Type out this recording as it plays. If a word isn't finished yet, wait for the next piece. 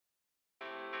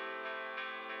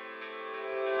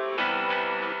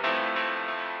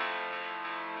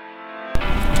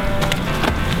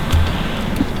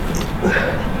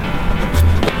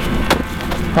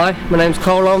Hi, my name's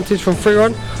Carl Armitage from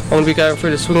Freerun. I'm going to be going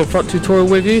through the swinging front tutorial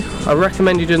with you. I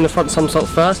recommend you doing the front somersault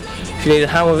first. If you need a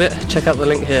hang of it, check out the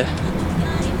link here.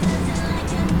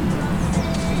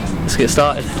 Let's get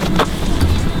started.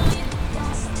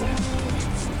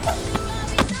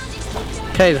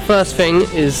 Okay, the first thing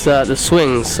is the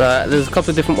swings. There's a couple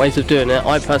of different ways of doing it.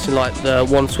 I personally like the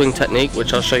one swing technique,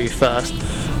 which I'll show you first.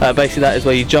 Basically that is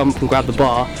where you jump and grab the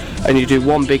bar and you do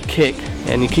one big kick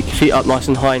and you kick your feet up nice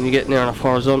and high and you get near enough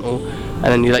horizontal and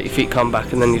then you let your feet come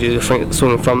back and then you do the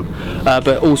swing in front.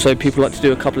 But also people like to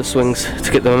do a couple of swings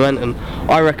to get the momentum.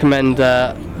 I recommend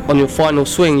on your final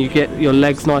swing you get your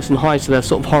legs nice and high so they're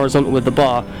sort of horizontal with the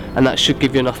bar, and that should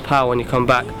give you enough power when you come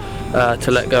back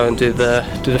to let go and do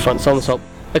the front somersault.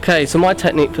 Okay, so my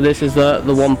technique for this is the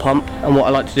one pump, and what I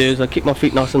like to do is I kick my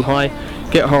feet nice and high,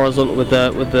 get horizontal with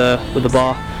the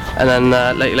bar, and then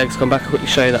let your legs come back. I'll quickly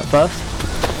show you that first.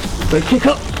 So kick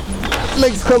up,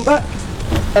 legs come back,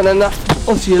 and then that's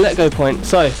obviously your let go point.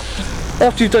 So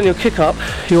after you've done your kick up,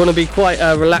 you want to be quite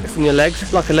relaxed in your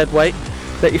legs, like a lead weight.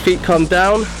 Let your feet come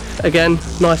down again,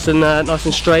 nice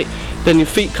and straight. Then your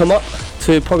feet come up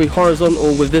to probably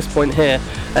horizontal with this point here,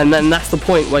 and then that's the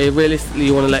point where you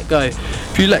realistically want to let go.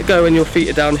 If you let go and your feet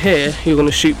are down here, you're going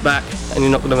to shoot back and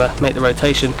you're not going to make the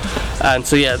rotation. And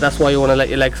so yeah, that's why you want to let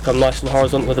your legs come nice and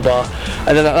horizontal with the bar.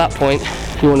 And then at that point,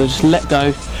 you want to just let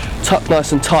go, tuck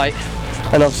nice and tight.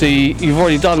 And obviously you've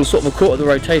already done sort of a quarter of the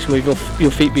rotation with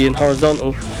your feet being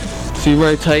horizontal. So you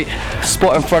rotate,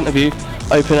 spot in front of you,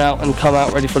 open out and come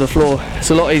out ready for the floor.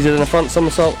 It's a lot easier than a front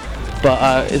somersault,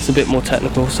 but it's a bit more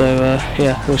technical. So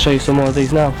yeah, we'll show you some more of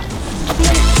these now.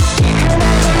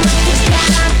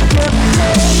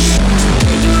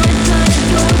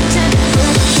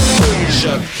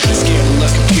 Scared to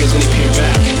look appears when they peer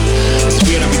back. It's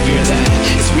weird how we fear that.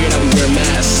 It's weird how we wear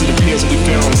masks. It appears that we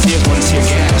fear on tears when it's tear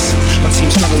gas. My team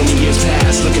struggle when the years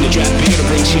pass, looking to draft beer to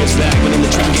bring cheers back. But when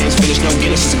the trap game's finished, no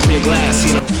Guinness is a clear glass,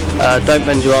 you know. Don't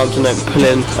bend your arms and don't pull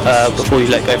in before you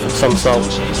let go for the somersault.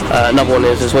 Another one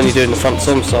is when you're doing the front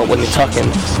somersault, when you're tucking,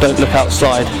 don't look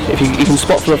outside. If you can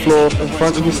spot for the floor in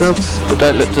front of yourself, but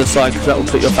don't look to the side because that will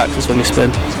put your factors when you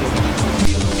spin.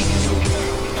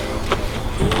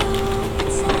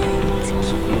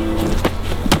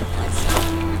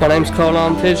 My name's Carl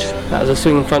Armitage. That was a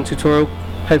swinging front tutorial.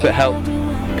 Hope it helped.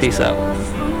 Peace out.